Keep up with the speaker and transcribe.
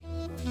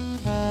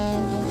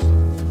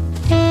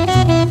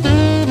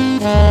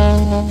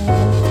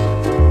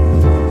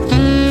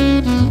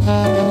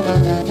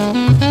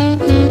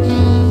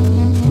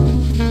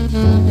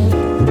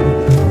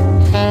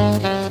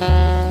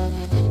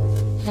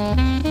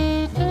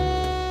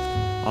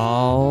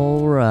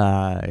All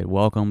right,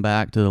 welcome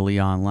back to the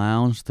Leon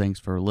Lounge. Thanks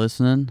for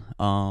listening.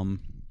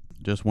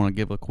 Just want to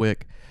give a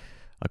quick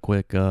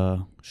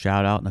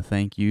shout out and a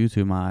thank you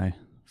to my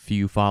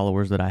few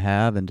followers that I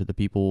have, and to the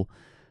people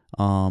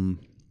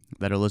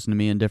that are listening to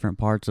me in different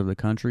parts of the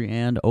country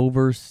and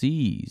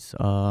overseas.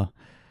 We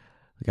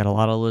got a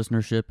lot of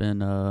listenership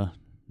in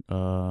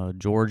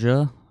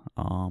Georgia.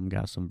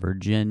 Got some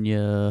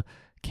Virginia,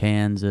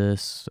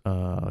 Kansas,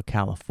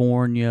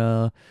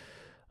 California.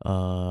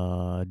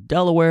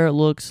 Delaware, it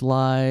looks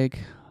like.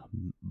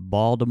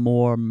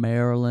 Baltimore,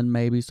 Maryland,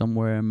 maybe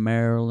somewhere in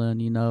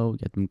Maryland,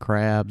 get them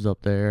crabs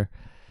up there.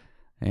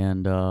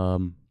 And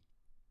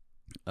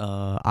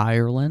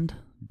Ireland,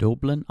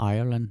 Dublin,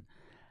 Ireland,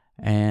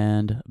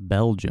 and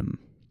Belgium.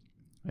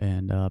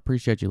 And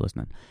appreciate you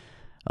listening.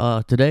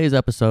 Today's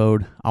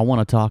episode, I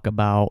want to talk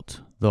about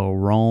the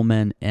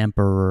Roman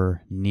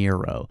Emperor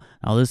Nero.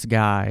 Now, this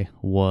guy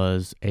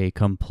was a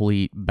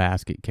complete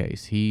basket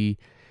case.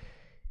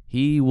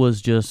 He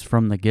was just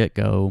from the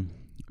get-go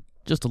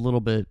just a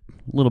little bit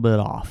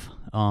off.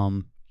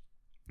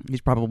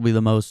 He's probably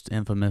the most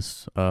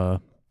infamous,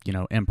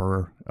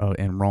 emperor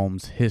in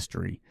Rome's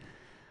history.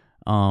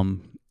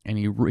 And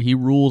he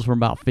rules from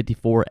about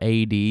 54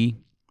 A.D.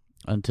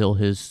 until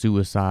his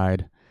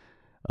suicide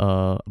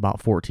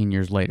about 14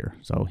 years later.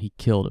 So he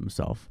killed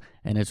himself,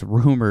 and it's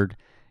rumored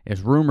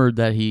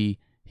that he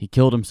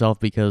killed himself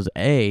because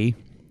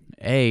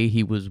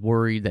he was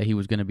worried that he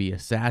was going to be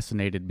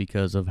assassinated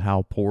because of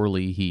how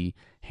poorly he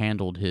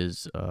handled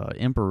his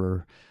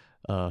emperorship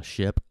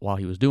while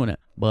he was doing it.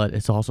 But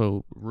it's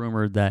also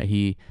rumored that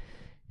he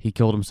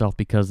killed himself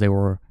because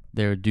they're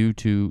due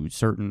to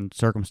certain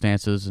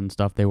circumstances and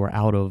stuff. They were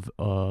out of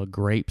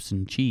grapes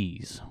and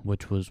cheese,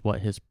 which was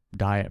what his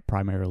diet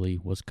primarily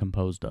was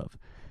composed of,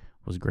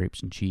 was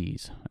grapes and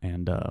cheese.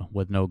 And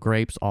with no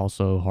grapes,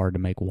 also hard to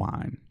make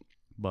wine.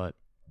 But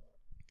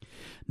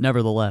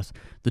nevertheless,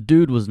 the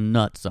dude was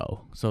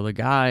nutso. So the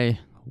guy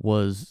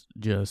was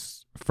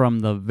just, from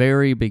the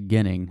very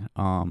beginning,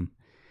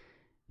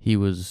 he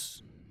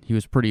was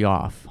pretty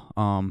off.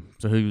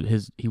 So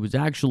he was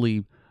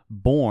actually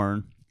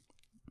born.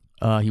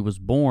 He was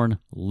born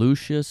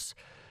Lucius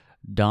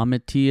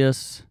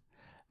Domitius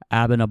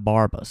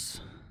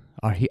Ahenobarbus.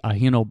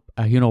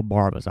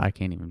 Ahenobarbus. I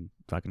can't even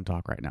fucking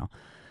talk right now.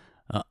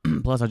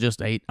 Plus, I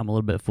just ate. I'm a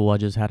little bit full. I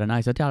just had a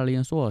nice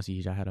Italian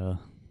sausage. I had an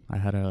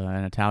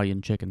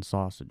Italian chicken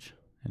sausage,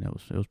 and it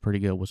was pretty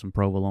good with some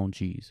provolone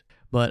cheese.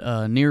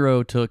 But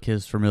Nero took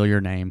his familiar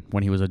name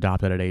when he was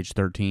adopted at age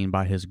 13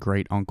 by his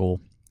great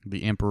uncle,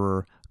 the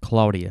Emperor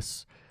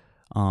Claudius.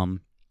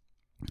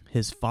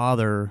 His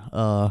father,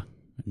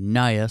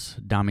 Gnaeus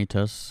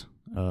Domitius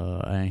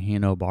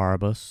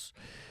Ahenobarbus,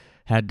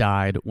 had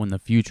died when the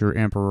future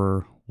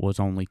emperor was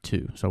only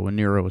 2. So when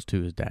Nero was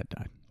 2, his dad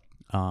died.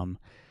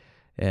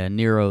 And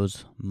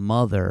Nero's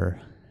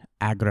mother,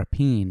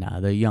 Agrippina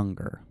the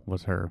Younger,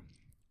 was her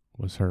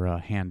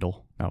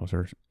handle. That was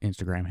her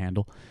Instagram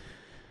handle.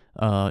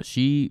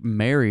 She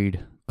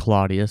married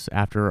Claudius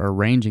after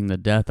arranging the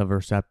death of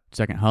her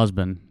second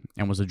husband,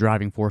 and was the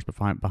driving force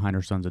behind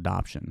her son's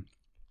adoption.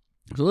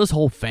 So this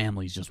whole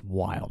family's just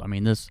wild. I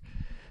mean, this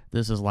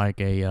is like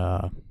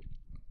a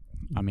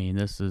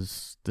this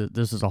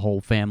is a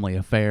whole family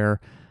affair.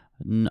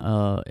 And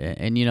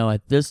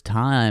at this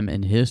time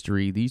in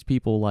history, these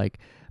people,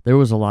 there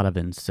was a lot of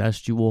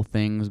incestual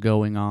things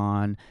going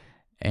on,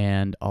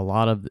 and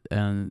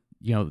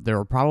there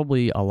were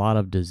probably a lot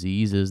of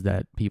diseases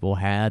that people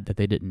had that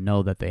they didn't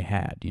know that they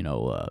had,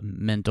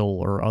 mental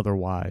or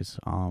otherwise,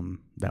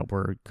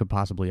 that could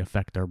possibly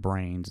affect their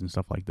brains and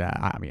stuff like that.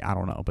 I mean, I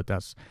don't know, but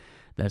that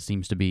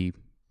seems to be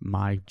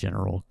my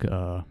general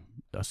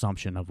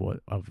assumption of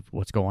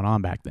what's going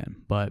on back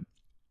then. But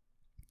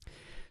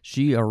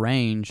she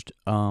arranged,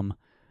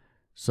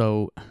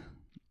 so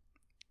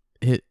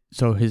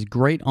his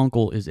great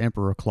uncle is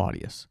Emperor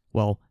Claudius.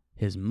 Well,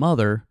 his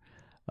mother,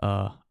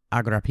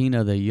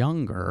 Agrippina the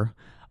Younger,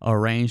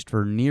 arranged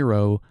for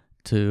Nero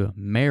to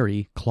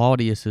marry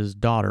Claudius's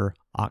daughter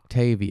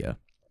Octavia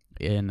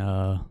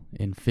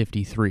in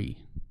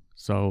 53.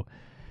 So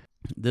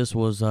this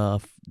was the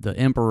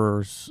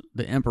emperor's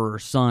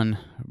son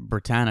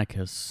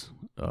Britannicus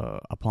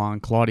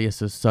upon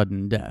Claudius's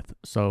sudden death.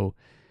 So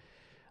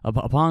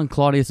upon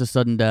Claudius's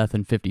sudden death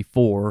in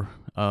 54,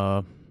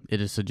 it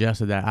is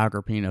suggested that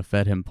Agrippina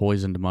fed him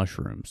poisoned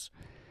mushrooms,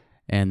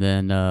 and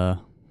then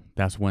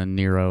that's when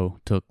Nero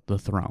took the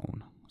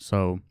throne.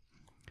 So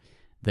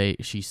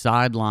she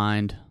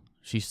sidelined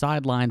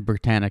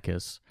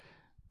Britannicus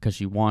because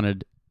she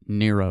wanted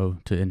Nero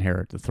to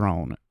inherit the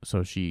throne.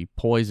 So she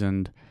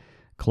poisoned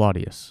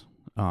Claudius,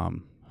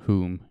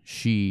 whom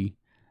she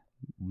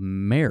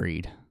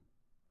married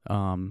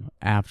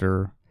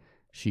after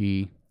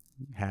she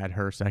had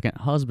her second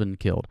husband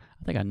killed.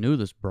 I think I knew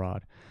this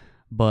broad,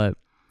 but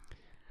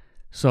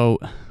so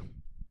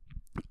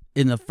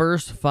in the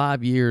first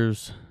 5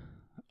 years,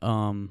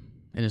 in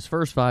his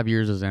first 5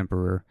 years as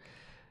emperor,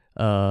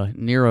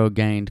 Nero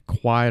gained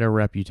quite a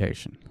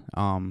reputation.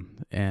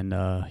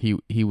 And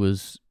he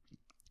was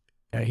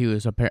he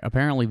was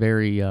apparently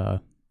very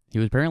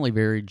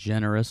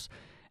generous,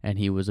 and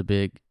he was a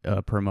big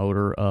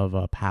promoter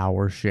of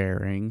power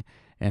sharing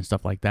and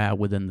stuff like that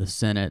within the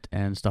Senate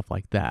and stuff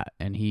like that.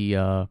 And he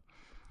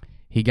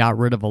got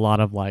rid of a lot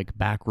of like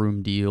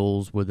backroom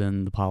deals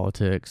within the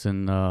politics,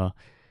 and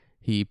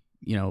he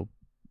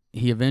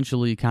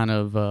eventually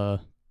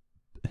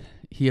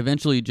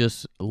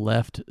just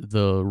left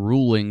the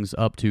rulings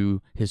up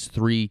to his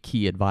 3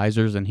 key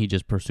advisors, and he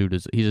just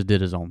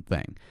did his own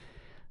thing.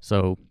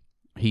 So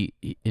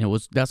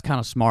that's kind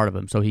of smart of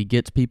him. So he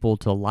gets people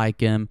to like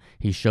him.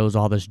 He shows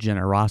all this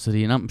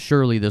generosity, and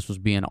surely this was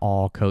being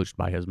all coached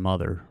by his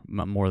mother,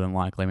 more than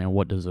likely. I mean,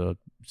 what does a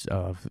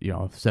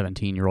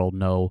 17-year-old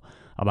know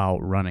about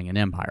running an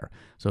empire?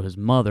 So his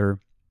mother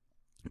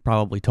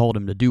probably told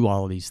him to do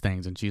all of these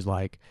things, and she's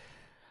like,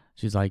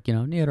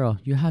 Nero,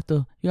 you have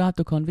to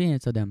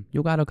convince them.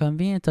 You got to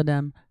convince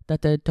them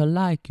that they to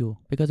like you,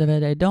 because if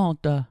they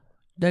don't,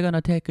 they're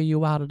gonna take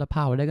you out of the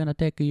power. They're gonna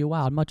take you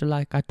out, much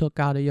like I took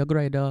out of your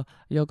great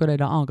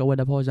uncle with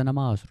the poison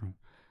mushroom.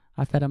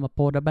 I fed him a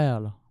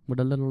portobello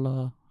with a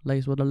little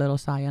laced with a little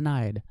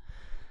cyanide.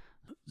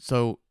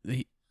 So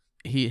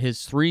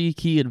his 3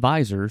 key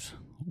advisors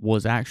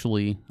was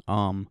actually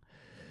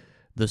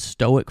the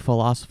Stoic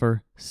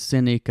philosopher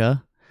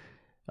Seneca,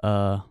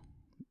 the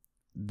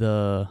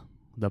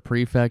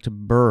prefect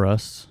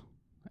Burrus,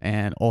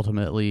 and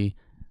ultimately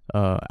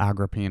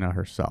Agrippina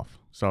herself.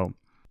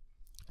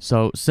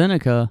 So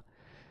Seneca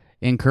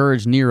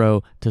encouraged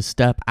Nero to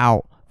step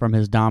out from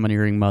his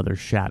domineering mother's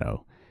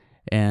shadow,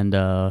 and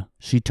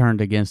she turned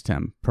against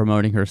him,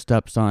 promoting her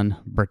stepson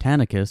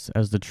Britannicus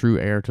as the true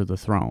heir to the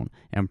throne,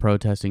 and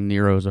protesting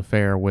Nero's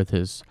affair with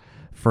his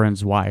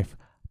friend's wife,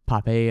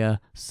 Poppaea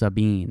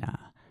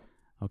Sabina.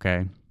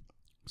 Okay,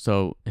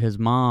 so his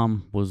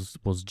mom was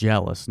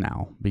jealous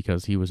now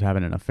because he was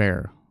having an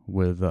affair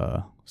with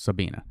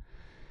Sabina,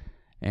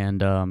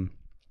 and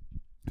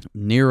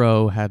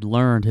Nero had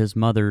learned his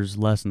mother's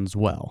lessons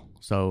well.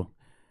 So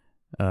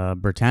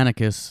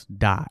Britannicus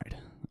died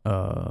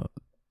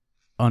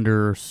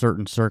under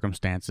certain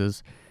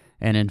circumstances,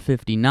 and in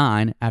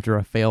 59, after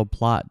a failed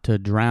plot to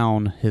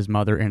drown his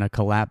mother in a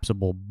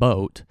collapsible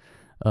boat,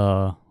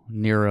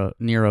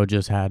 Nero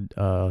just had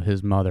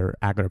his mother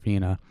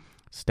Agrippina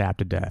stabbed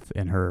to death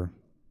in her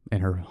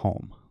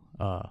home.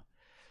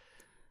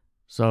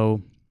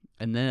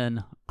 And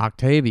then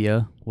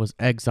Octavia was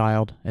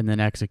exiled and then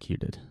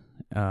executed.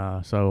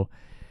 So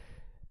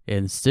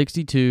in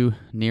 62,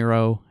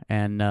 Nero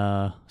and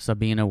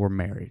Sabina were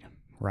married,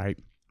 right?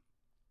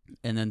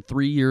 And then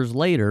 3 years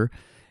later,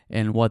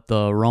 in what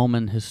the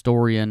Roman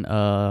historian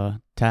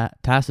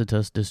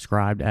Tacitus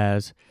described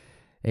as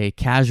a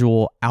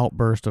casual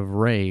outburst of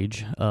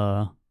rage,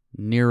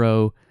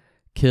 Nero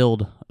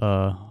killed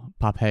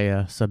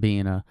Poppaea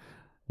Sabina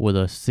with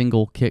a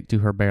single kick to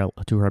her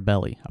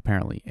belly,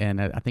 apparently.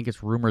 And I think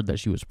it's rumored that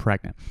she was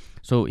pregnant.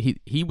 So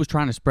he was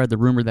trying to spread the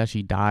rumor that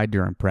she died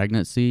during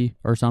pregnancy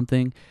or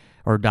something,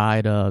 or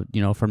died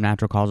from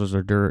natural causes,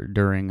 or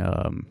during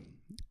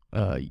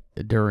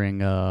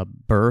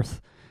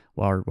birth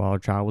while a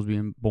child was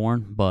being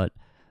born. But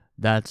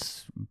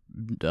that's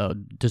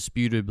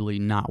disputably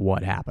not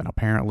what happened.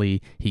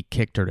 Apparently, he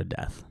kicked her to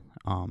death.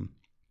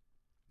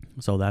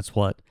 So that's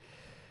what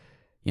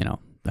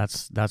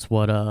that's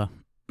what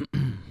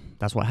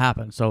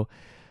happened. So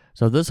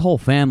this whole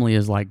family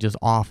is like just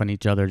off on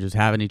each other, just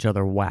having each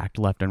other whacked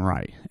left and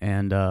right.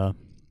 And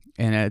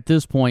at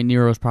this point,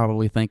 Nero's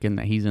probably thinking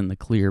that he's in the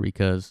clear,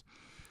 because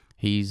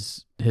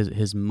his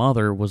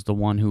mother was the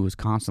one who was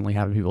constantly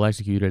having people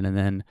executed, and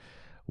then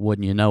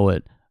wouldn't you know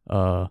it,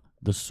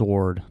 the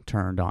sword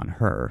turned on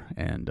her,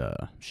 and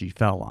she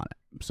fell on it.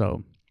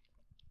 So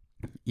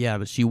yeah,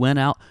 but she went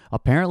out.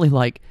 Apparently,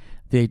 like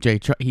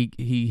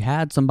he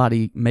had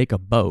somebody make a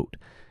boat.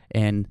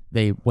 And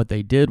what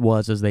they did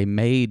was they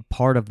made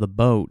part of the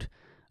boat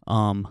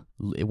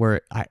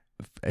where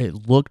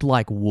it looked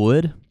like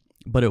wood,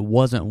 but it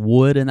wasn't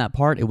wood in that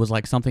part. It was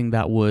like something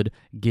that would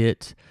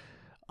get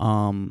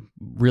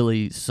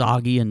really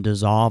soggy and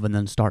dissolve and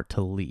then start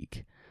to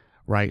leak,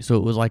 right? So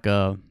it was like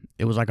a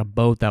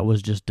boat that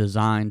was just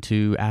designed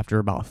to, after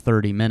about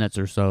 30 minutes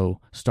or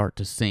so, start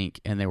to sink.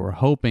 And they were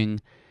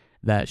hoping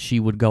that she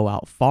would go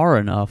out far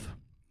enough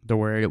to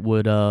where it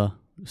would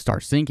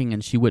start sinking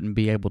and she wouldn't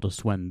be able to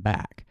swim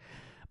back.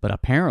 But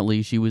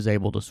apparently she was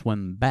able to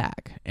swim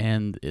back,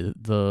 and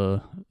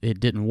it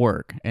didn't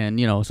work. And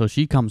so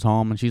she comes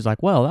home and she's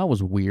like, well, that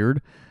was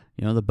weird.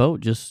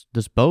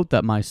 This boat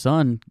that my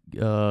son,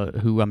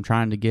 who I'm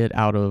trying to get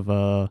out of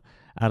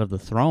the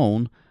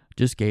throne,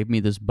 just gave me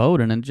this boat,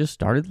 and it just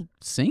started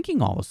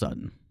sinking all of a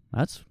sudden.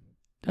 That's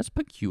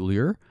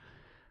peculiar.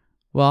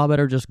 Well, I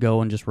better just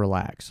go and just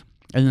relax.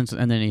 And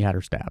then he had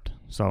her stabbed.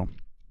 So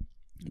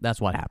that's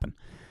what happened.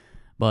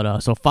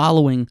 But so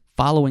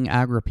following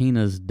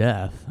Agrippina's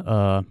death,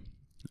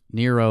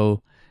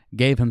 Nero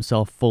gave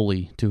himself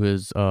fully to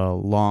his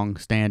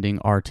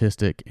long-standing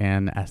artistic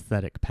and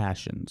aesthetic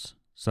passions.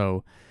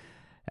 So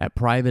at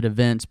private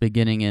events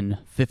beginning in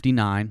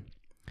 59,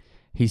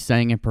 He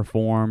sang and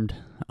performed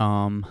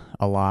a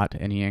lot,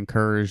 and he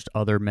encouraged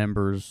other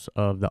members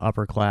of the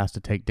upper class to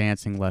take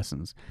dancing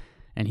lessons.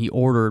 And he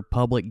ordered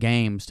public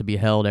games to be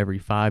held every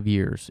 5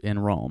 years in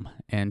Rome,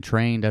 and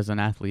trained as an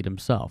athlete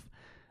himself.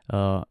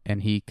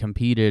 And he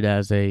competed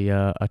as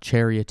a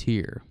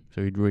charioteer.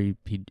 So he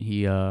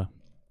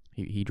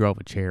drove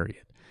a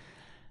chariot,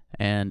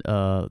 and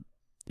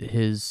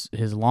his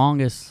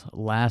longest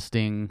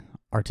lasting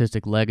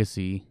artistic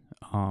legacy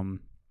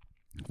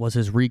was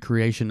his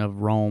recreation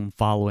of Rome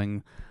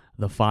following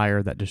the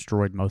fire that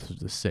destroyed most of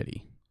the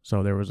city.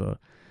 So there was a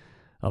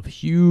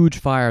huge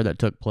fire that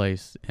took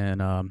place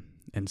in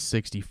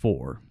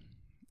 64.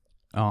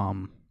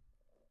 So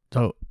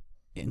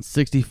in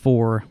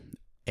 64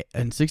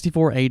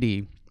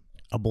 AD,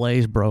 a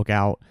blaze broke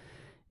out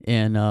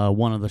in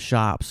one of the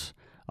shops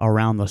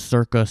around the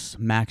Circus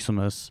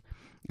Maximus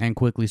and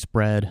quickly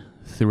spread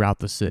throughout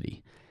the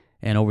city.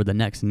 And over the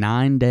next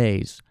 9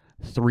 days,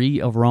 3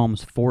 of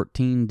Rome's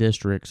 14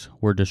 districts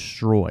were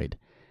destroyed,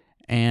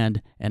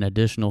 and an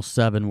additional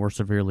 7 were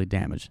severely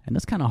damaged. And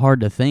it's kind of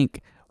hard to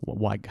think,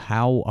 like,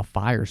 how a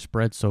fire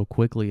spread so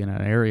quickly in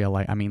an area.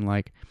 Like,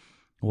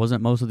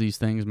 wasn't most of these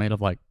things made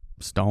of, like,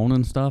 stone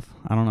and stuff?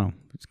 I don't know.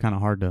 It's kind of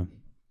hard to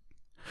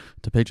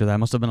picture that.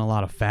 Must have been a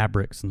lot of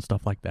fabrics and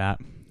stuff like that.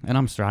 And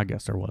I'm sure, I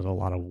guess there was a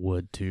lot of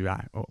wood, too.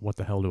 What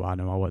the hell do I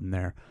know? I wasn't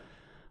there.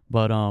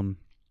 But,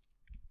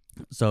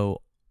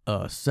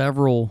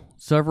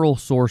 several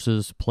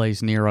sources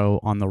place Nero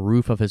on the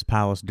roof of his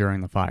palace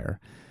during the fire,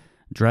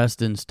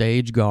 dressed in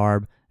stage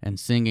garb and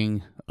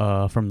singing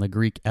from the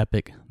Greek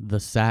epic The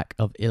Sack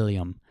of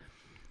Ilium.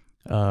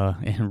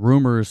 And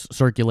rumors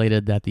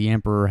circulated that the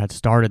emperor had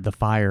started the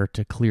fire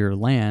to clear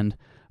land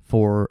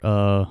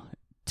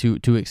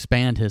to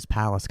expand his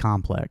palace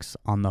complex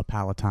on the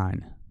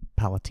Palatine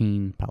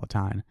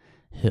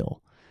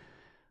Hill.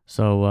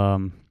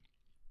 So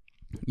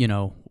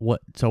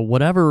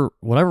whatever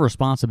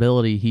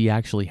responsibility he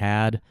actually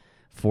had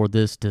for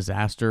this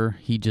disaster,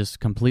 he just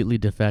completely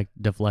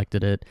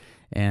deflected it,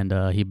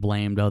 and he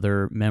blamed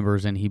other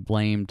members, and he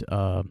blamed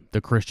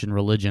the Christian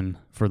religion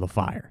for the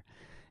fire.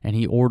 And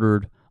he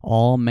ordered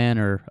all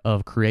manner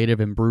of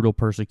creative and brutal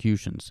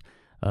persecutions.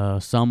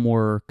 Some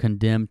were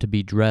condemned to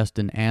be dressed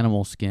in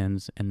animal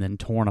skins and then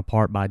torn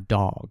apart by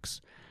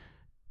dogs.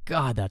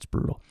 God, that's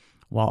brutal.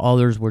 While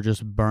others were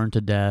just burned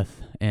to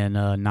death in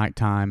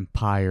nighttime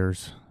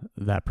pyres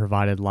that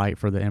provided light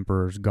for the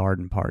emperor's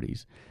garden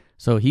parties.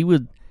 So he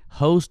would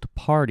host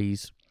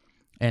parties,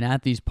 and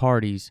at these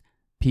parties,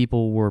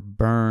 people were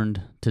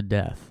burned to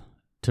death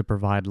to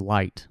provide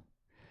light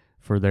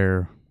for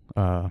their,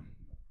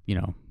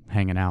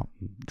 hanging out,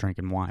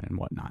 drinking wine and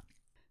whatnot.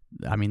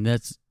 I mean,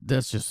 that's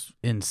just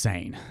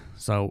insane.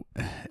 So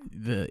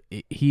the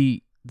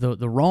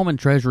Roman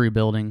treasury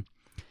building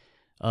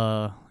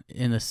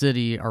in the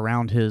city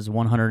around his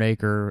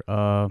 100-acre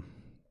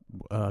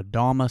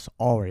Domus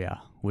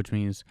Aurea, which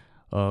means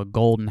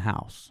golden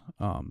house,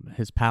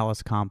 his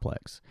palace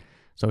complex.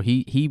 So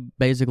he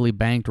basically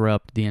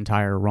bankrupted the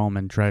entire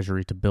Roman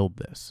treasury to build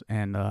this.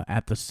 And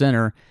at the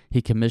center,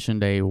 he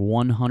commissioned a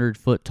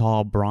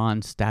 100-foot-tall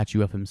bronze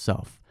statue of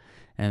himself,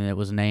 and it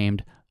was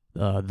named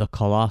the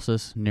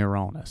Colossus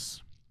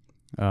Neronis.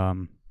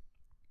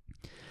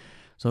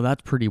 So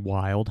that's pretty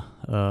wild.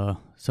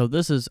 So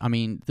this is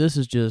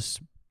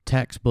just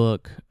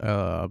textbook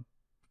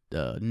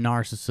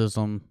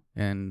narcissism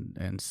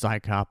and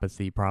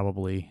psychopathy,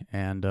 probably,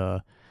 and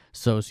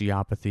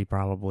sociopathy,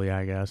 probably,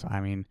 I guess. I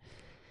mean,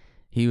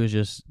 he was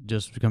just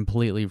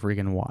completely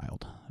freaking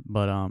wild.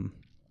 But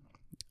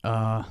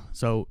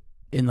so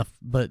in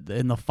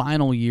the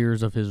final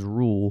years of his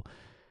rule,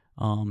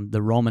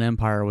 the Roman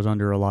Empire was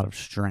under a lot of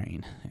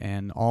strain,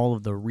 and all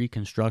of the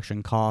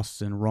reconstruction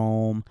costs in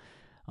Rome,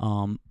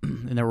 and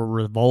there were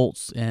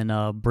revolts in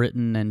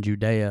Britain and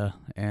Judea,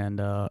 and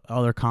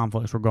other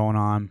conflicts were going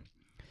on.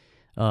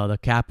 The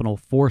capital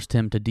forced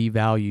him to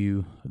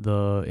devalue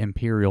the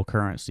imperial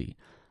currency,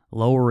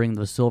 lowering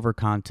the silver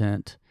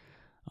content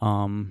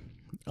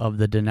of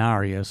the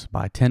denarius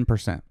by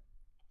 10%.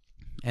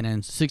 And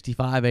in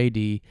 65 AD,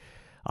 a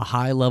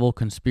high-level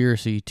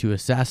conspiracy to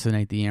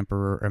assassinate the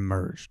emperor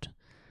emerged.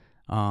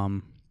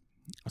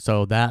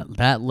 So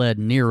that led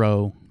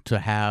Nero to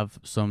have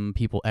some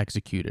people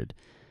executed.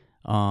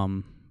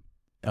 He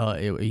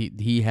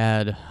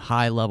had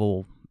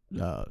high-level,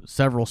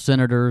 several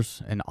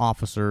senators and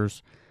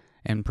officers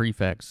and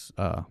prefects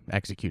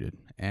executed.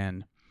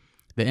 And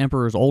the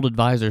emperor's old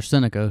advisor,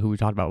 Seneca, who we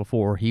talked about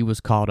before, he was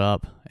caught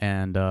up,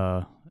 and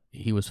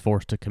he was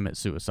forced to commit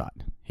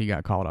suicide. He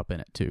got caught up in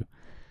it, too.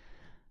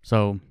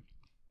 So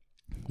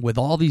with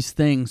all these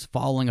things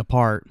falling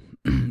apart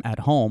at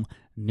home,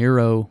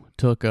 Nero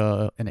took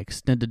an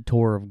extended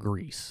tour of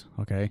Greece,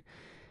 okay?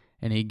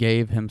 And he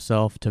gave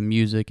himself to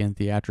music and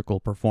theatrical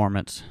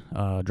performance,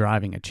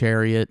 driving a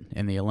chariot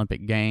in the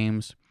Olympic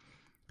Games.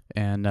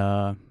 And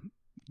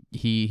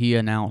he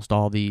announced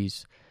all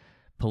these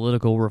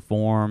political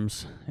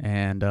reforms,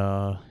 and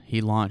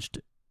he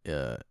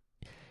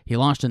He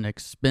launched an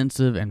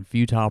expensive and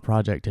futile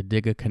project to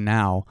dig a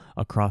canal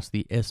across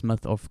the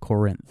Isthmus of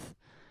Corinth.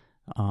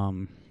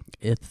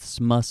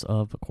 Isthmus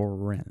of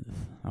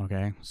Corinth.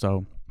 Okay,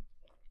 so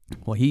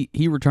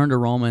he returned to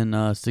Rome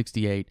in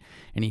 68,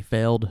 and he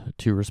failed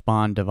to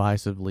respond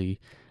decisively.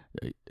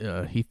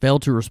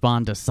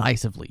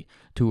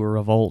 To a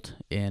revolt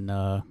in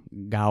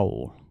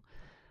Gaul,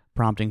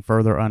 prompting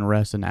further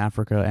unrest in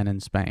Africa and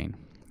in Spain.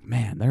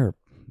 Man, their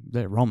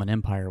Roman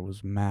Empire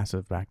was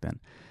massive back then.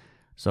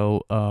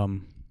 So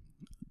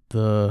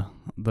the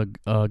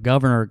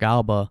governor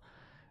Galba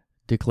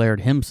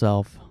declared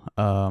himself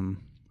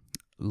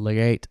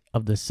legate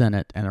of the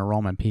Senate and the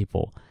Roman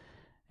people,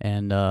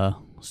 and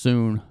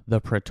soon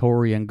the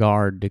Praetorian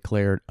Guard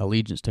declared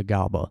allegiance to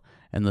Galba,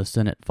 and the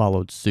Senate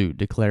followed suit,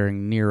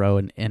 declaring Nero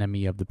an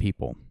enemy of the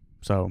people.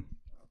 So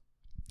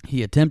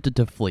he attempted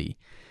to flee.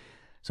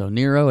 So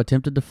Nero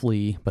attempted to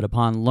flee, but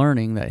upon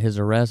learning that his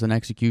arrest and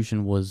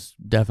execution was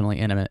definitely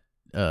imminent,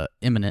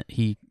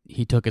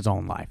 he took his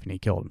own life and he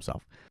killed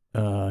himself.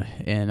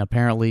 And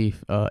apparently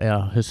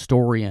a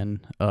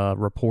historian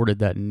reported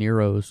that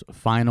Nero's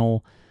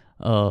final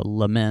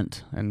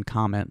lament and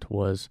comment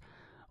was,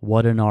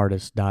 "What an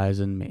artist dies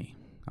in me."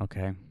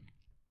 Okay,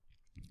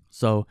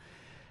 so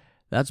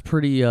that's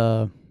pretty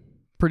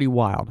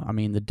wild. I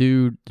mean, the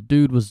dude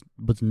was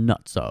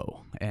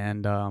Nutso,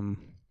 and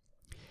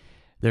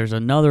there's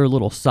another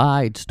little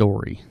side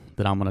story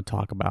that I'm going to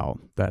talk about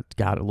that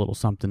got a little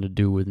something to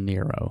do with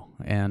Nero,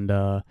 and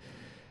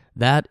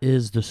that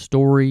is the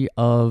story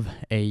of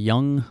a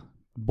young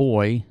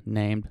boy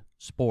named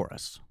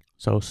Sporus.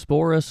 So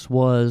Sporus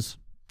was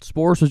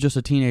just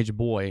a teenage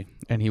boy,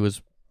 and he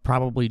was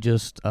probably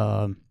just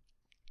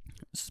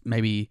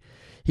maybe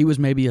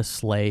a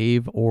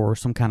slave or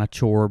some kind of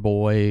chore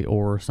boy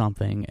or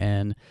something,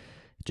 and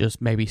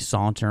just maybe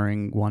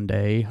sauntering one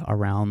day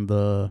around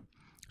the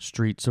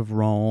streets of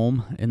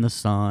Rome in the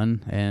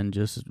sun and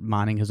just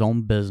minding his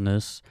own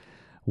business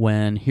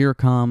when here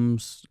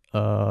comes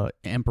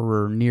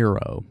Emperor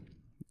Nero.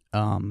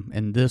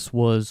 And this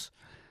was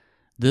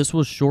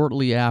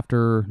shortly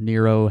after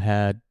Nero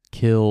had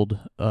killed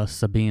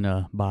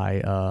Sabina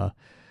by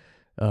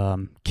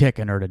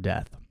kicking her to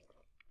death.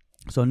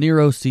 So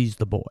Nero sees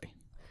the boy,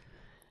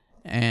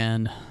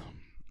 and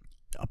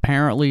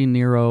apparently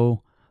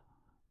Nero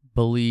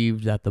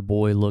believed that the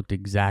boy looked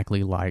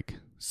exactly like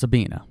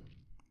Sabina,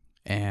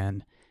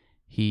 and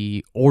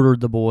he ordered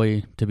the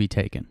boy to be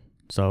taken.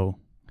 So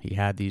he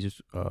had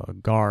these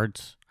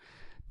guards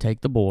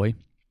take the boy,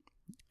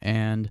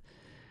 and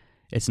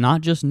it's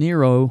not just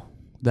Nero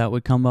that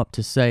would come up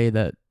to say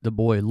that the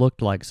boy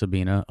looked like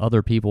Sabina.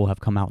 Other people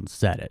have come out and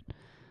said it.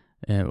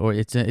 Or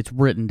it's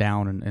written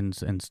down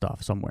and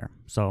stuff somewhere.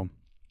 So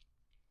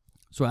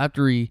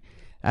after he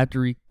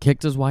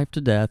kicked his wife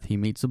to death, he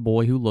meets a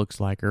boy who looks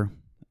like her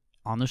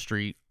on the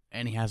street,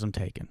 and he has him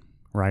taken.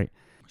 Right.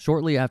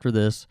 Shortly after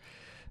this,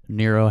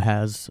 Nero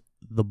has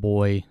the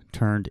boy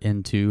turned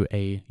into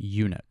a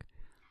eunuch.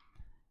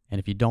 And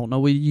if you don't know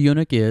what a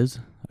eunuch is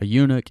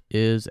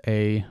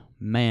a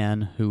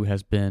man who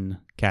has been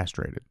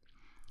castrated,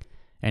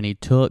 and he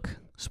took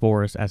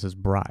Sporus as his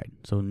bride.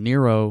 So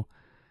Nero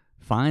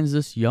finds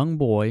this young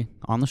boy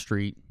on the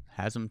street,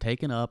 has him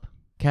taken up,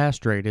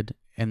 castrated,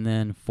 and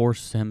then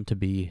forces him to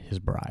be his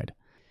bride.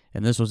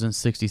 And this was in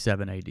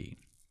 67 AD.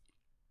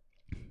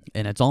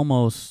 And it's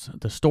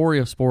almost, the story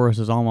of Sporus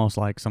is almost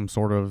like some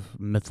sort of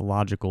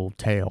mythological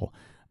tale,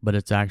 but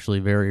it's actually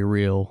very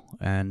real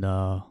and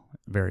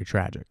very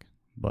tragic.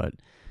 But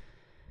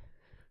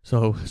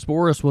so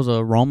Sporus was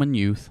a Roman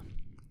youth,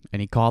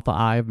 and he caught the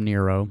eye of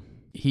Nero.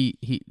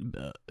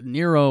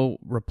 Nero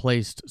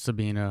replaced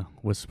Sabina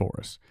with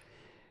Sporus.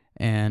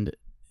 And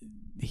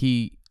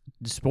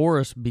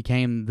Sporus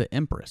became the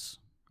empress,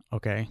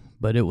 okay?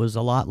 But it was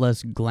a lot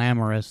less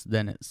glamorous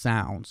than it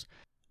sounds.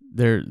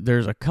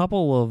 There's a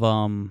couple of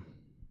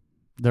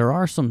there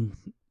are some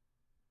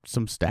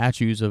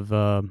statues of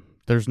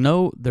there's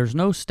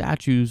no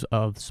statues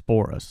of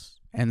Sporus,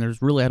 and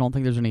I don't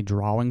think there's any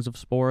drawings of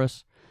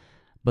Sporus,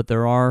 but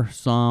there are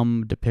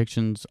some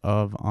depictions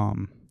of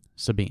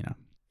Sabina.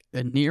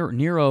 And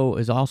Nero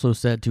is also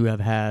said to have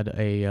had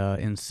a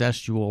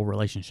incestual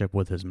relationship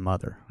with his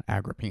mother,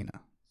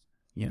 Agrippina,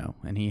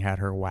 and he had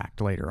her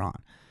whacked later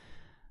on.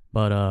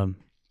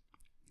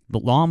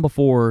 But long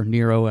before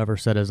Nero ever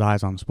set his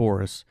eyes on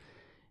Sporus,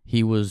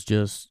 he was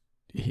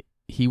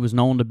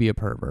known to be a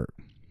pervert,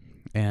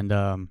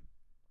 and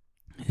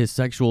his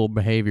sexual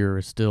behavior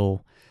is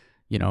still,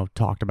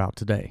 talked about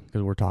today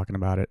because we're talking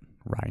about it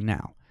right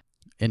now.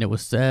 And it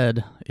was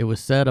said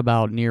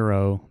about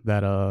Nero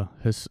that a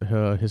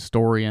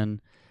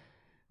historian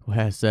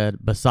has said,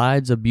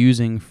 besides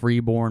abusing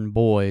freeborn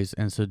boys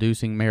and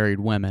seducing married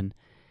women,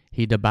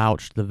 he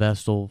debauched the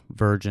Vestal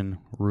Virgin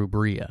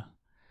Rubria.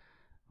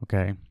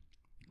 Okay,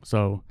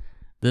 so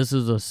this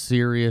is a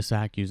serious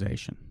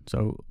accusation.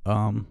 So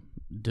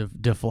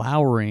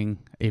deflowering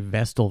a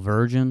Vestal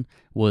Virgin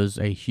was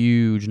a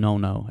huge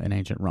no-no in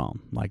ancient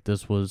Rome. Like,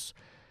 this was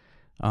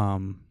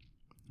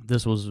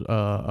This was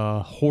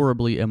a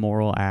horribly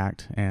immoral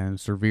act and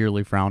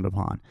severely frowned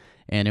upon,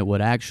 and it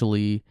would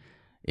actually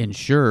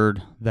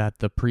ensured that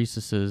the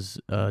priestess's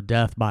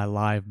death by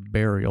live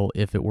burial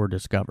if it were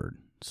discovered.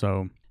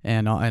 So,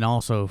 and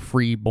also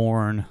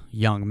free-born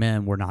young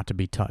men were not to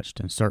be touched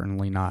and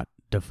certainly not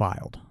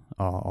defiled,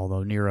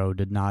 although Nero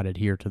did not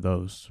adhere to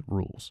those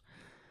rules.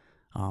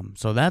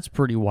 So that's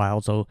pretty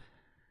wild. So,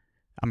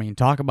 I mean,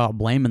 talk about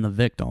blaming the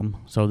victim.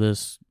 So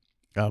this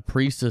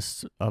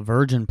priestess, a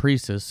virgin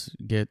priestess,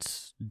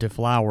 gets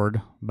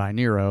deflowered by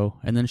Nero,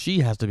 and then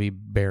she has to be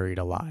buried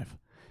alive.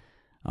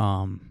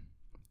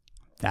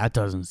 That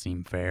doesn't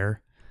seem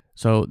fair.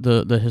 So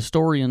the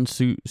historian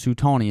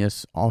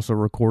Suetonius also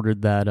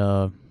recorded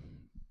that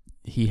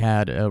he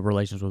had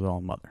relations with his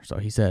own mother. So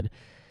he said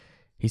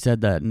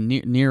that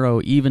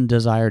Nero even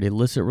desired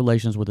illicit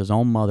relations with his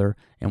own mother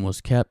and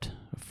was kept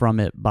from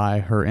it by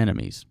her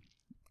enemies,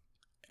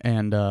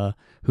 and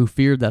who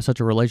feared that such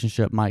a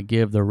relationship might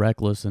give the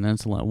reckless and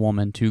insolent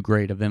woman too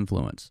great of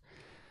influence,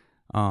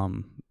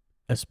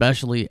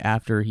 especially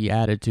after he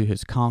added to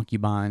his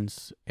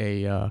concubines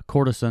a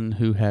courtesan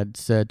who had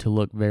said to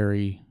look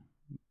very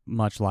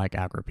much like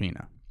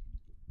Agrippina.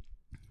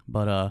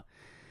 But,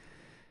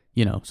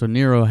 so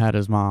Nero had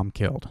his mom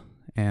killed,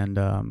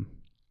 and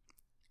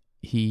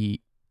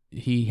he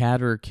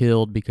had her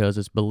killed because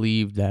it's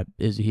believed that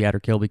he had her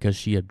killed because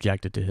she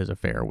objected to his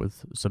affair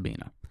with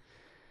Sabina.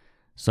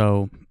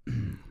 So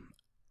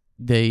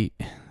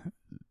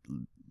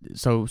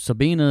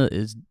Sabina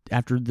is,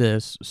 after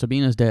this,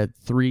 Sabina's dead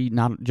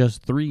not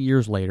just 3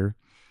 years later,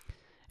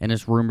 and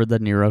it's rumored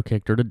that Nero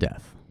kicked her to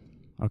death.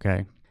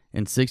 Okay.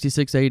 In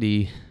 66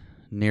 AD,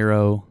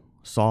 Nero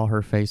saw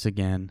her face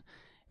again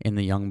in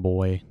the young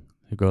boy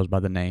who goes by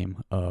the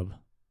name of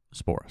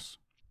Sporus.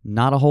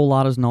 Not a whole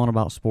lot is known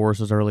about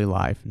Sporus' early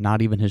life,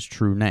 not even his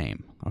true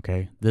name.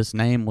 Okay. This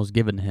name was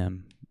given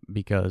him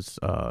because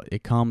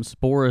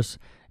Sporus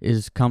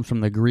comes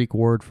from the Greek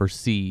word for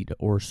seed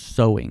or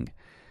sowing,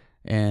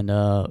 and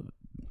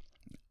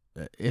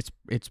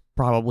it's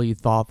probably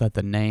thought that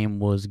the name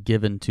was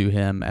given to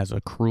him as a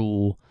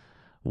cruel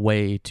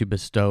way to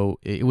bestow.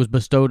 It was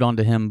bestowed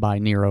onto him by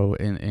Nero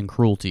in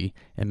cruelty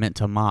and meant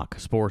to mock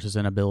Sporus'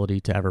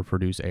 inability to ever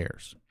produce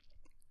heirs.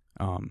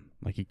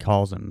 Like he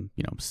calls him,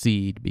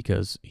 seed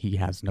because he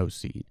has no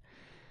seed.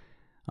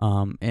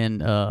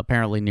 And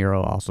apparently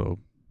Nero also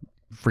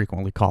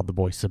frequently called the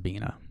boy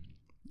Sabina.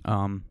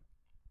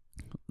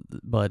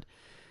 But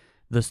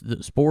the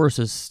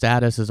Sporus'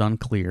 status is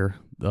unclear.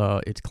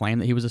 It's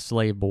claimed that he was a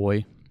slave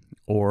boy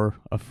or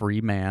a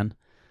free man,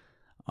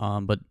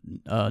 but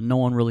no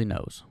one really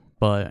knows.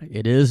 But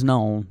it is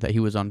known that he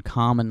was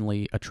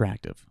uncommonly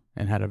attractive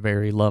and had a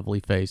very lovely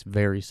face,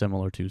 very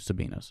similar to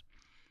Sabina's.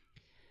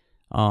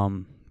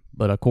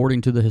 But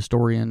according to the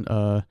historian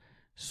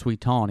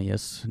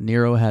Suetonius,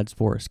 Nero had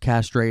Sporus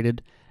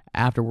castrated,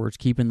 afterwards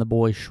keeping the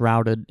boy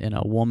shrouded in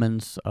a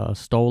woman's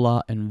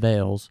stola and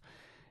veils,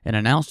 and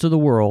announced to the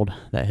world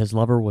that his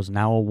lover was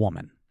now a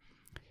woman.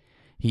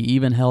 He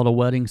even held a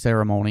wedding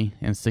ceremony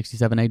in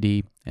 67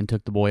 AD and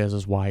took the boy as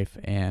his wife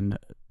and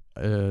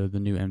the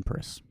new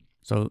empress.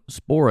 So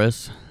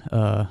Sporus,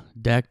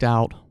 decked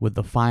out with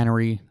the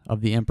finery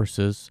of the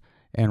empresses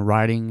and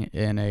riding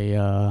in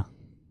a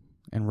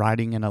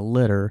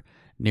litter,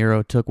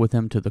 Nero took with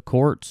him to the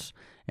courts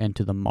and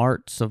to the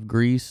marts of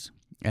Greece,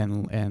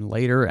 and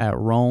later at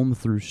Rome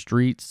through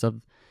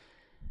the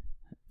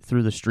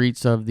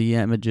streets of the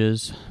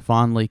images,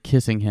 fondly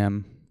kissing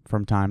him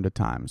from time to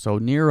time. So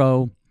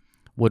Nero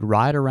would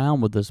ride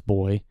around with this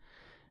boy,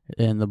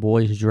 and the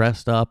boy's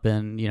dressed up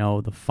in,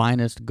 the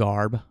finest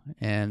garb,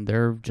 and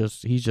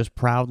he's just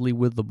proudly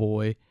with the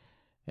boy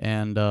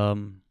and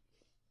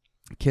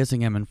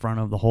kissing him in front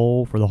of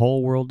for the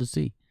whole world to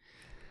see.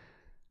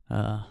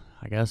 I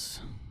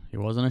guess he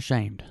wasn't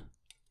ashamed.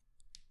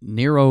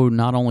 Nero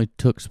not only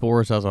took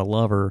Sporus as a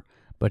lover,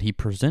 but he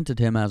presented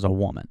him as a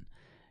woman.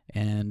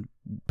 And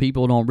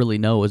people don't really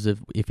know as if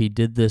he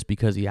did this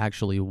because he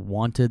actually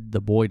wanted the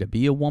boy to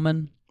be a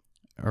woman,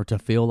 or to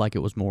feel like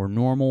it was more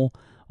normal,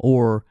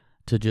 or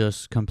to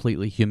just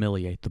completely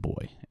humiliate the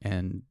boy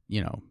and,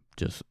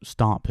 just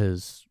stomp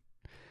his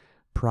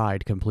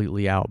pride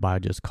completely out by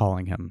just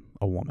calling him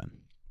a woman.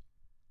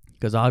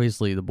 Because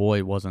obviously the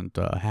boy wasn't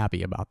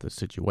happy about this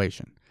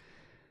situation.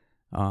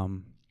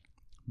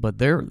 But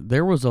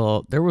there was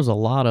a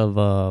lot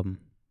of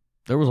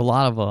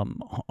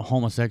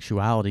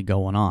homosexuality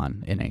going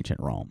on in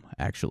ancient Rome,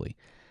 actually,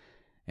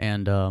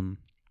 and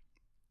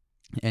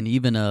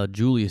even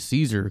Julius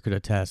Caesar could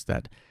attest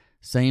that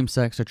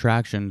same-sex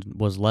attraction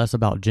was less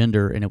about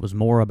gender and it was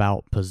more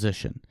about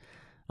position,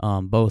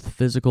 both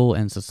physical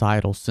and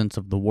societal sense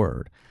of the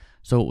word.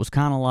 So it was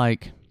kind of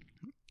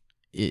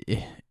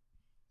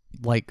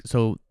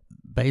so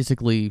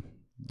basically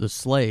the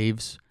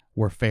slaves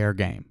were fair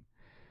game.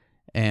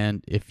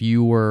 And if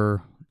you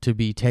were to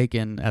be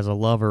taken as a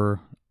lover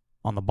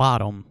on the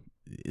bottom,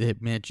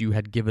 it meant you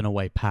had given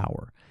away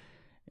power.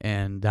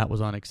 And that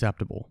was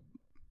unacceptable.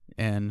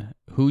 And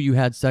who you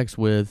had sex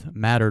with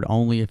mattered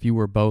only if you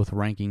were both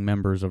ranking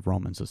members of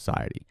Roman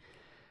society.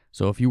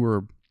 So if you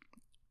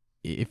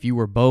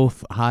were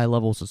both high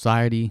level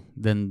society,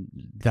 then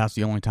that's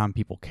the only time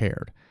people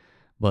cared.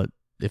 But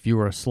if you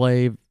were a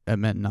slave, it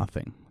meant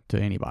nothing to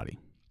anybody.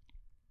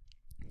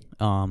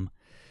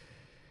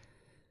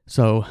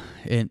 So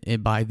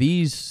by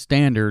these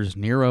standards,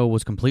 Nero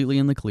was completely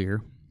in the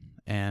clear,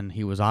 and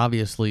he was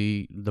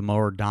obviously the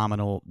more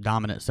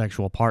dominant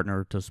sexual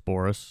partner to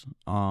Sporus.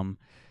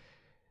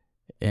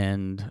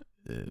 And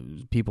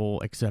people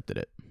accepted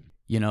it.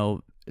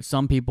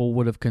 Some people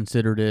would have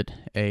considered it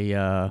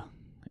a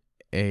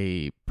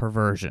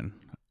perversion,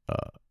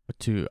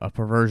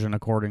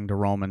 according to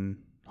Roman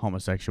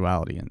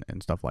homosexuality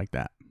and stuff like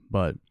that.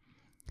 But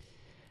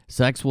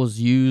sex was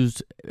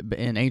used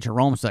in ancient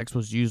Rome. Sex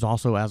was used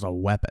also as a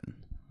weapon.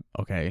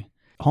 Okay,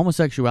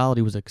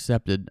 homosexuality was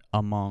accepted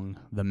among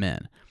the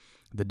men.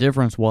 The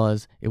difference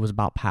was it was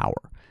about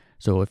power.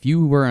 So if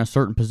you were in a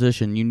certain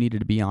position, you needed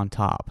to be on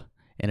top,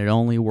 and it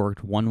only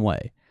worked one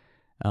way.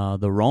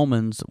 The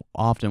Romans,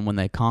 often when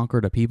they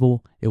conquered a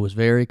people, it was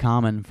very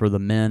common for the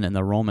men in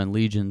the Roman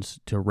legions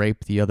to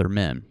rape the other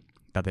men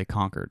that they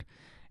conquered.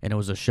 And it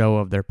was a show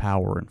of their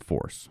power and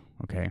force.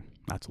 Okay,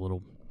 that's a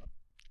little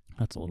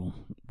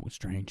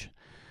strange.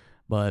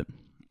 But,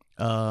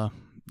 though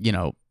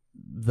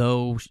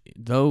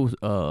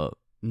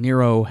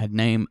Nero had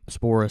named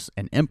Sporus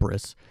an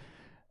empress,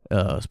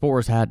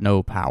 Sporus had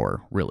no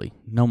power, really.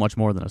 No much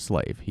more than a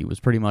slave. He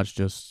was pretty much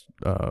just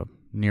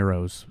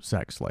Nero's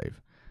sex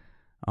slave.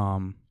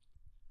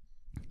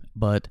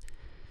 But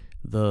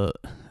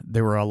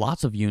there were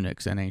lots of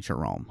eunuchs in ancient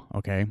Rome,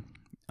 okay?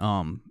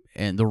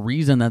 And the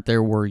reason that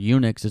there were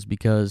eunuchs is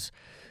because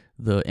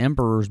the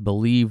emperors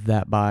believed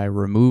that by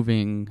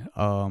removing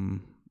a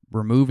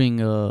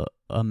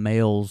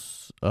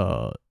male's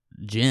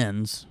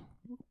gens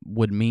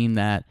would mean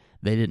that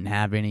they didn't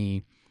have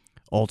any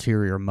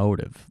ulterior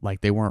motive,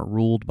 like they weren't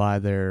ruled by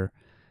their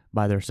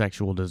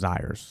sexual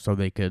desires, so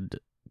they could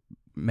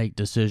make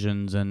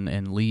decisions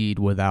and lead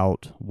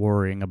without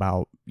worrying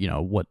about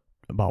what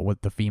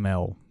the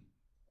female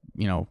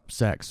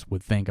sex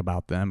would think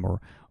about them,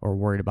 or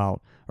worried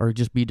about, or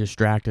just be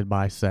distracted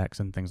by sex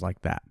and things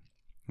like that.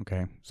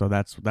 Okay, so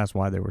that's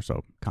why they were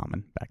so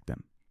common back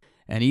then.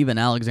 And even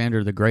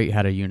Alexander the Great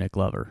had a eunuch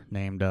lover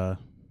named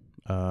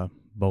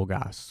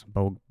Bagoas.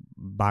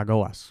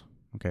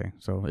 Okay,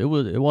 so it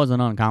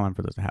wasn't uncommon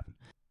for this to happen.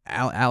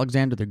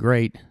 Alexander the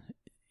Great,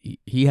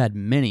 he had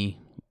many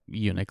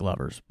eunuch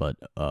lovers, but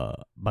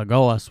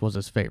Bagoas was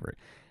his favorite.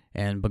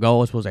 And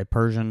Bagoas was a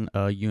Persian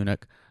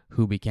eunuch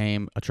who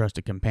became a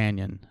trusted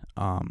companion.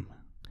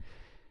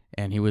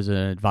 And he was an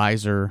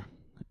advisor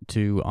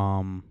to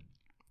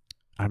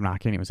I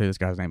can't even say this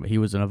guy's name, but he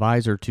was an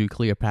advisor to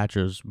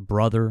Cleopatra's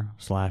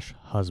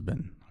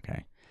brother/husband.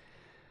 Okay,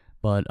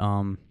 but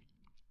a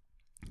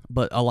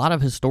lot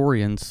of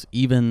historians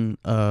even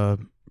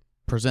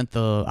present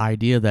the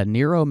idea that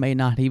Nero may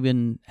not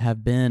even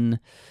have been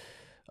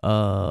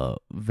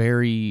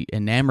very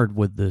enamored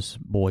with this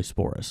boy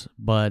Sporus,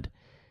 but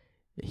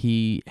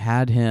he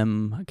had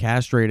him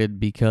castrated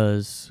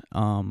because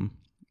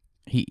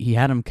he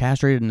had him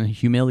castrated and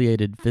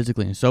humiliated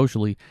physically and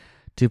socially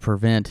to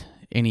prevent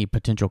any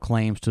potential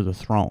claims to the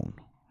throne,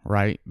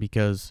 right?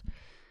 Because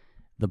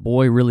the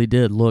boy really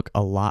did look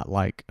a lot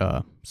like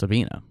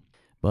Sabina.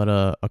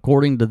 But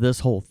according to this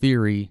whole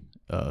theory,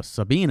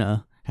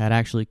 Sabina had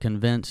actually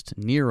convinced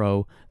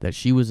Nero that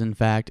she was in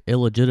fact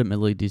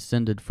illegitimately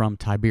descended from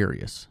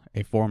Tiberius,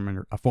 a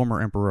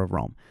former emperor of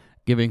Rome,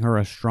 giving her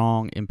a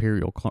strong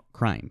imperial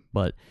claim.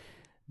 But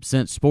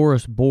since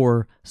Sporus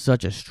bore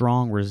such a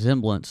strong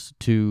resemblance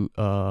to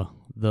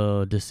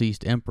the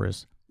deceased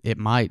empress, it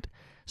might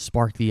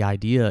spark the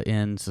idea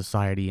in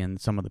society and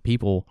some of the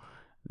people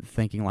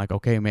thinking like,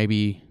 okay,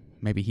 maybe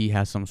he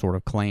has some sort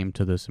of claim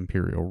to this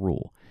imperial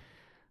rule.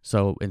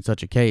 So in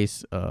such a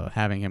case,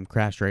 having him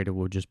castrated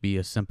would just be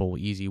a simple,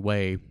 easy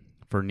way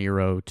for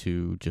Nero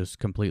to just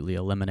completely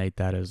eliminate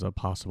that as a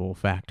possible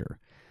factor.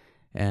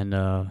 And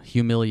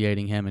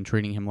humiliating him and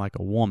treating him like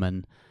a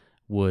woman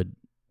would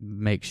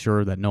make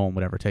sure that no one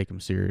would ever take him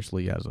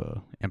seriously as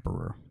a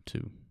emperor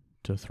to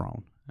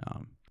throne.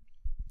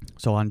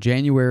 So on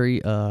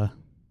January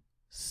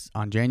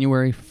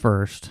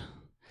 1st,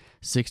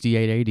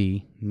 68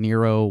 AD,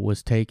 Nero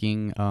was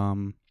taking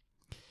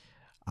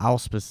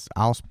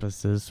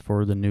auspices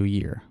for the new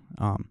year.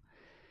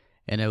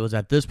 And it was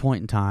at this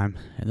point in time,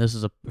 and this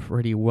is a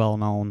pretty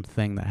well-known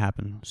thing that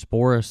happened,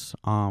 Sporus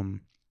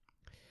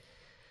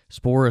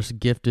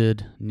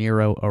gifted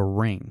Nero a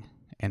ring,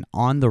 and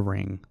on the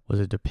ring was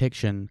a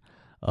depiction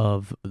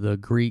of the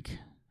Greek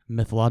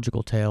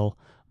mythological tale,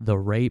 The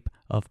Rape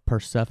of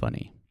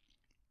Persephone.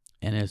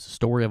 And it's a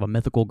story of a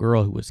mythical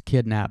girl who was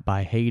kidnapped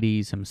by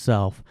Hades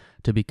himself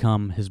to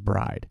become his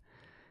bride.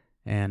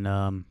 And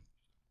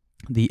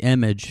the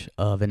image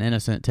of an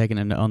innocent taken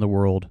into the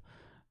underworld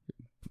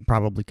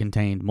probably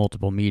contained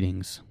multiple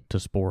meanings to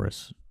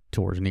Sporus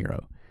towards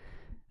Nero.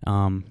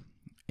 And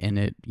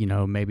it,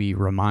 maybe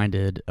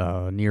reminded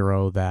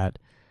Nero that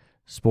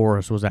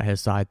Sporus was at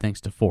his side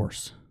thanks to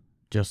force,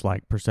 just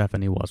like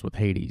Persephone was with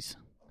Hades.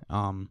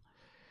 But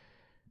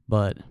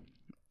But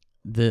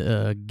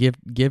the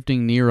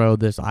gifting Nero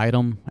this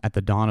item at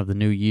the dawn of the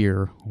new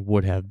year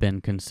would have been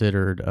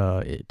considered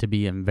to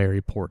be in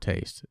very poor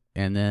taste.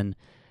 And then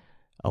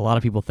a lot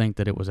of people think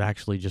that it was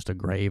actually just a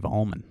grave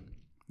omen.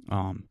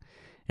 And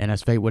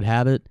as fate would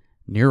have it,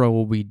 Nero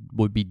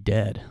would be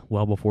dead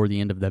well before the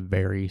end of that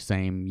very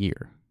same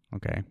year.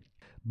 Okay,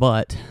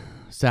 but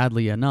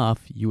sadly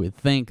enough, you would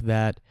think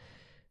that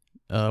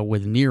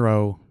with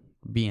Nero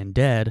being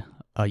dead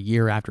a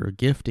year after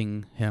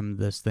gifting him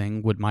this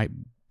thing might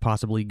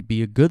possibly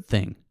be a good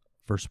thing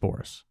for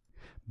Sporus,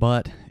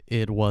 but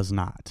it was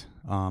not.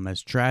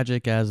 As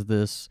tragic as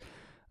this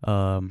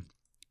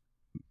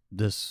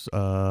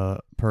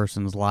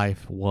person's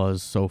life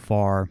was so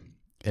far,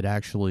 it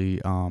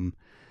actually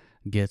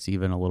gets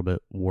even a little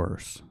bit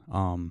worse.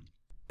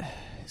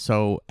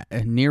 So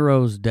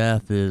Nero's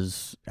death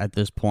is at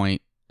this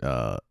point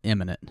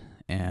imminent,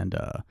 and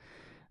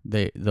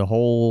the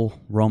whole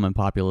Roman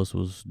populace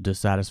was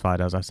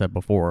dissatisfied, as I said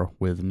before,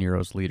 with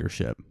Nero's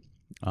leadership.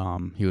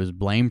 He was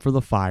blamed for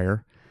the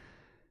fire,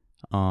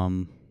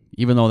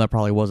 even though that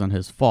probably wasn't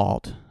his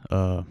fault.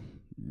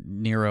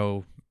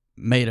 Nero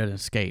made an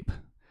escape.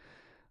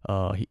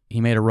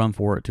 He made a run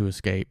for it to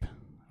escape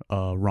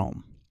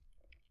Rome,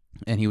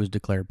 and he was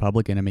declared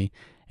public enemy.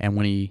 And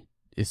when he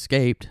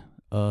escaped,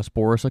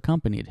 Sporus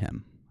accompanied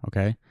him.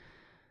 Okay,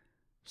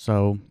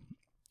 so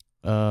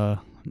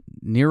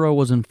Nero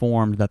was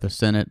informed that the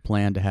Senate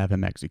planned to have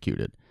him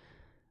executed,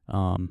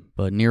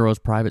 but Nero's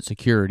private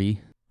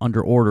security,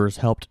 under orders,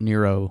 helped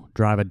Nero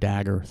drive a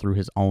dagger through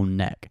his own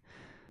neck.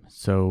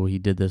 So he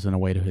did this in a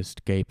way to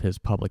escape his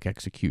public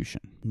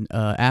execution.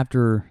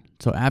 After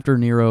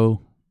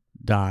Nero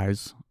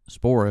dies,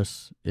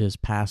 Sporus is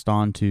passed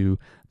on to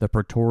the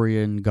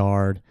Praetorian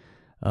Guard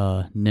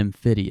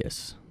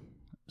Nymphidius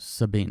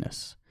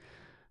Sabinus,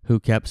 who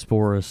kept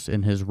Sporus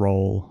in his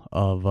role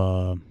of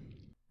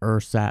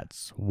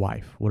Ursat's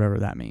wife, whatever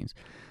that means.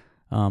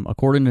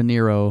 According to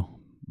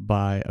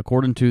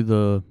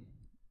the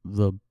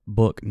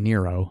book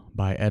Nero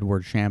by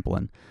Edward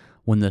Champlin,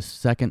 when the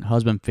second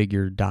husband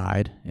figure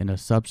died in a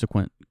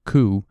subsequent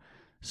coup,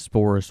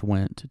 Sporus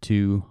went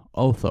to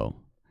Otho,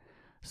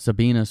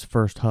 Sabina's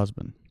first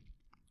husband.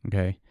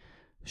 Okay,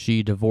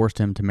 she divorced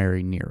him to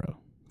marry Nero.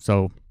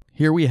 So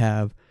here we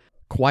have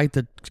quite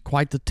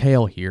the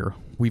tale here.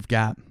 We've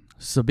got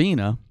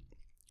Sabina,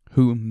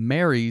 who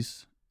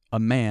marries a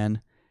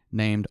man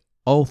named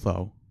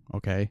Otho.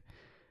 Okay,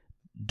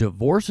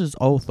 divorces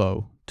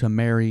Otho to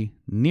marry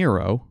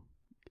Nero.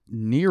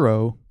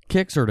 Nero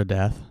kicks her to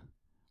death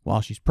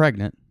while she's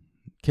pregnant,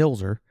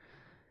 kills her.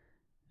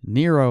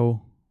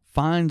 Nero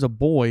finds a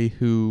boy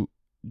who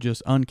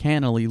just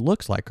uncannily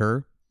looks like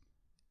her,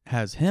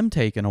 has him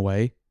taken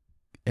away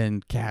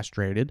and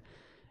castrated,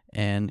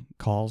 and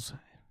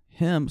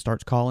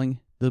starts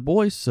calling the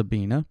boy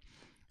Sabina,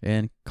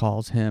 and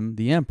calls him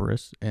the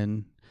Empress,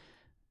 and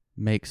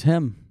makes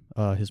him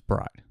his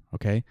bride.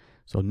 Okay,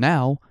 so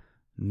now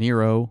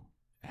Nero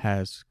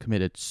has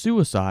committed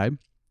suicide,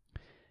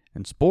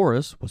 and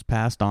Sporus was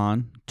passed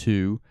on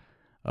to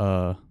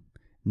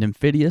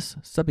Nymphidius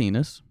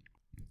Sabinus,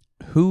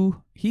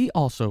 who he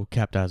also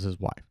kept as his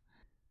wife.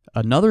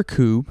 Another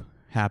coup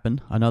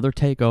happened, another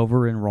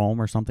takeover in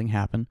Rome or something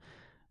happened,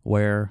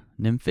 where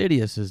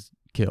Nymphidius is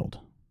killed,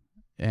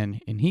 and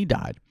he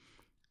died.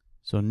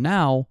 So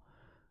now,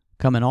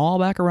 coming all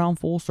back around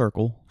full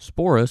circle,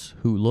 Sporus,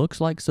 who looks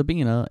like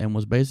Sabina and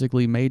was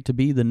basically made to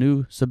be the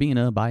new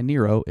Sabina by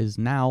Nero, is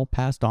now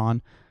passed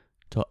on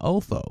to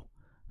Otho,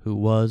 who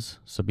was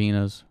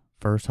Sabina's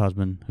first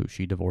husband, who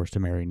she divorced to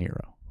marry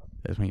Nero.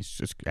 That means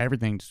just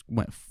everything just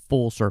went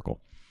full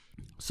circle.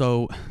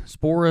 So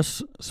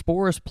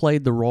Sporus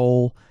played the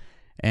role,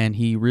 and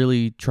he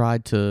really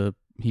tried to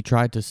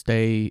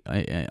stay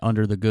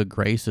under the good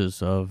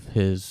graces of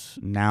his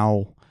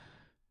now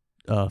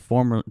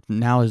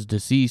his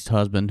deceased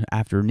husband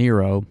after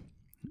Nero,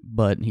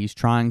 but he's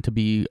trying to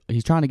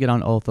get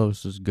on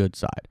Otho's good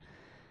side,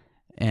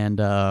 and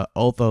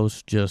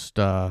Othos just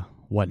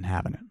wasn't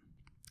having it.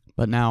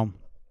 But now,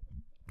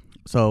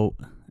 so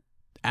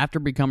after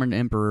becoming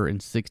emperor in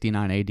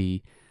 69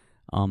 AD,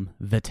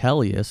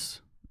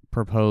 Vitellius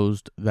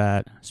proposed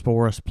that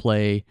Sporus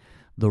play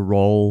the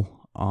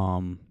role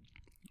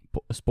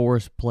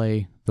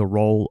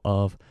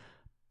of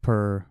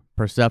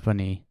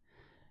Persephone,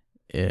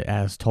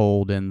 as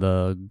told in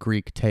the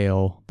Greek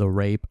tale, The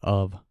Rape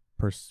of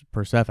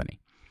Persephone,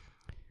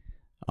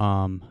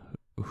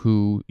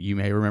 who you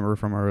may remember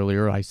from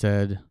earlier. I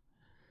said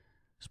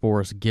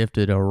Sporus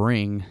gifted a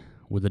ring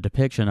with a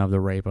depiction of the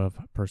rape of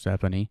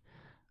Persephone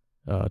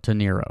to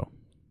Nero,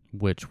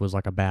 which was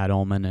like a bad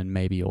omen and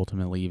maybe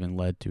ultimately even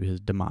led to his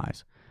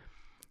demise.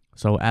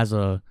 So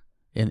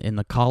in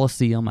the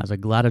Colosseum, as a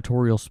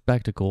gladiatorial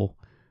spectacle,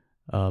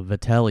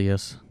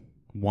 Vitellius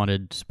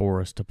wanted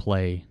Sporus to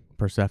play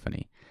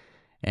Persephone,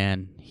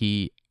 and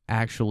he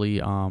actually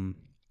what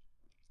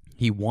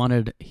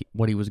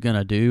he was going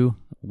to do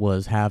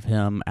was have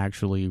him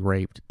actually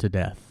raped to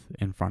death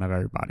in front of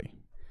everybody.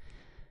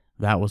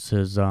 That was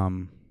his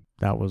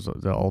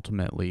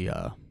ultimately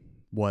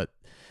what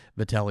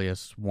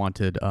Vitellius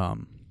wanted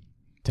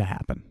to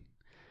happen,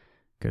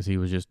 because he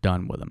was just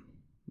done with him.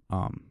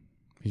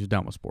 He was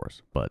done with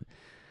Sporus. But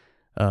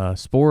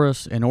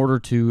Sporus, in order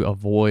to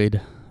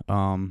avoid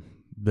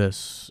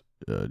this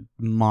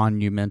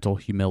monumental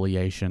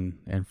humiliation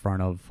in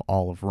front of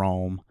all of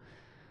Rome,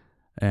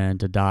 and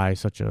to die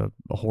such a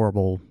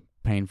horrible,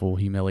 painful,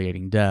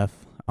 humiliating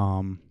death,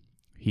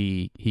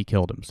 he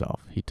killed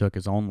himself. He took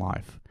his own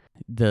life.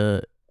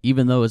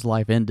 Even though his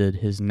life ended,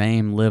 his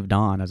name lived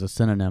on as a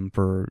synonym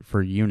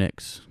for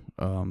eunuchs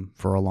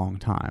for a long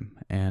time,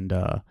 and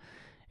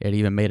it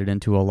even made it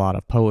into a lot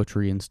of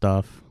poetry and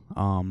stuff.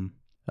 And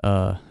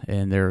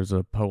there's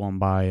a poem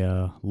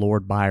by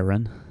Lord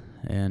Byron,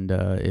 and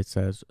it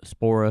says,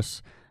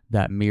 "Sporus,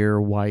 that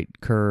mere white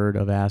curd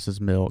of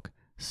ass's milk,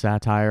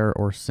 satire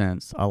or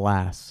sense,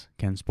 alas,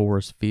 can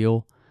Sporus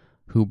feel,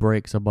 who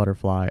breaks a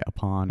butterfly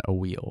upon a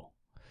wheel?"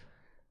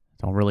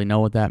 Don't really know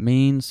what that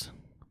means,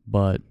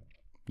 but,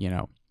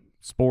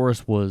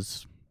 Sporus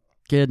was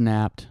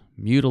kidnapped,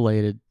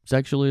 mutilated,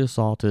 sexually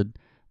assaulted,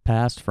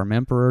 passed from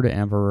emperor to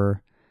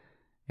emperor,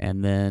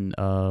 and then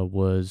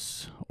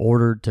was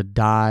ordered to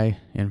die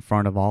in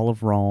front of all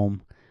of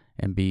Rome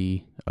and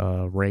be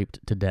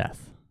raped to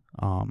death.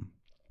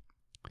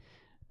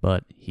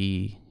 But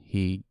he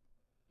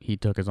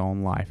took his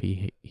own life.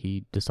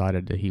 He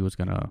decided that he was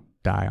going to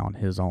die on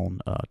his own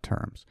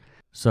terms.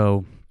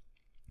 So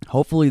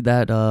hopefully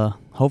that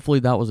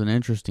was an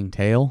interesting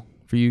tale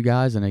for you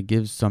guys, and it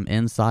gives some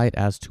insight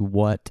as to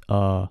what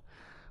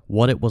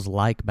it was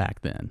like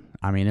back then.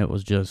 I mean, it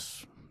was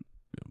just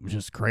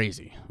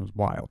crazy. It was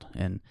wild,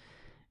 and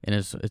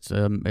it's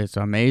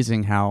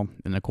amazing how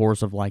in the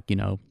course of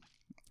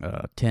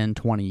 10,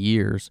 20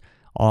 years,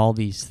 all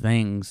these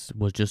things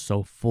was just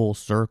so full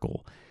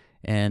circle.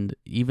 And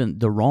even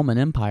the Roman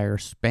Empire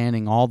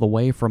spanning all the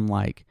way from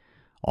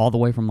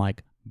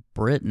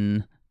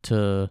Britain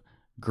to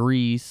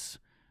Greece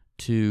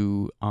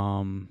to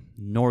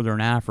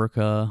northern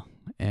Africa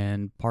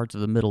and parts of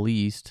the Middle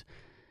East,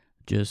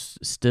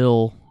 just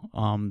still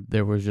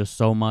there was just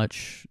so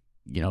much,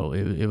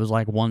 it was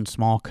like one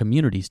small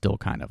community still,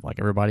 kind of like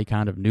everybody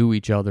kind of knew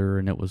each other,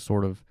 and it was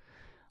sort of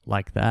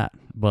like that.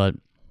 But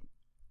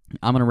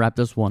I'm going to wrap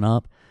this one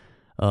up.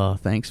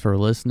 Thanks for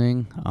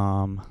listening.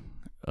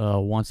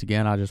 Once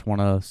again, I just want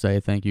to say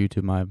thank you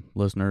to my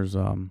listeners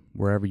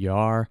wherever you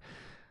are.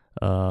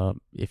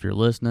 If you're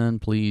listening,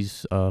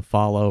 please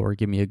follow or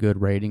give me a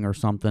good rating or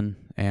something.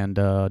 And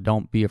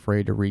don't be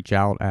afraid to reach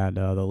out at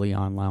the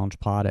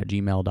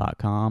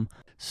leonloungepod@gmail.com.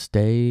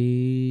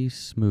 Stay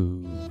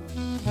smooth.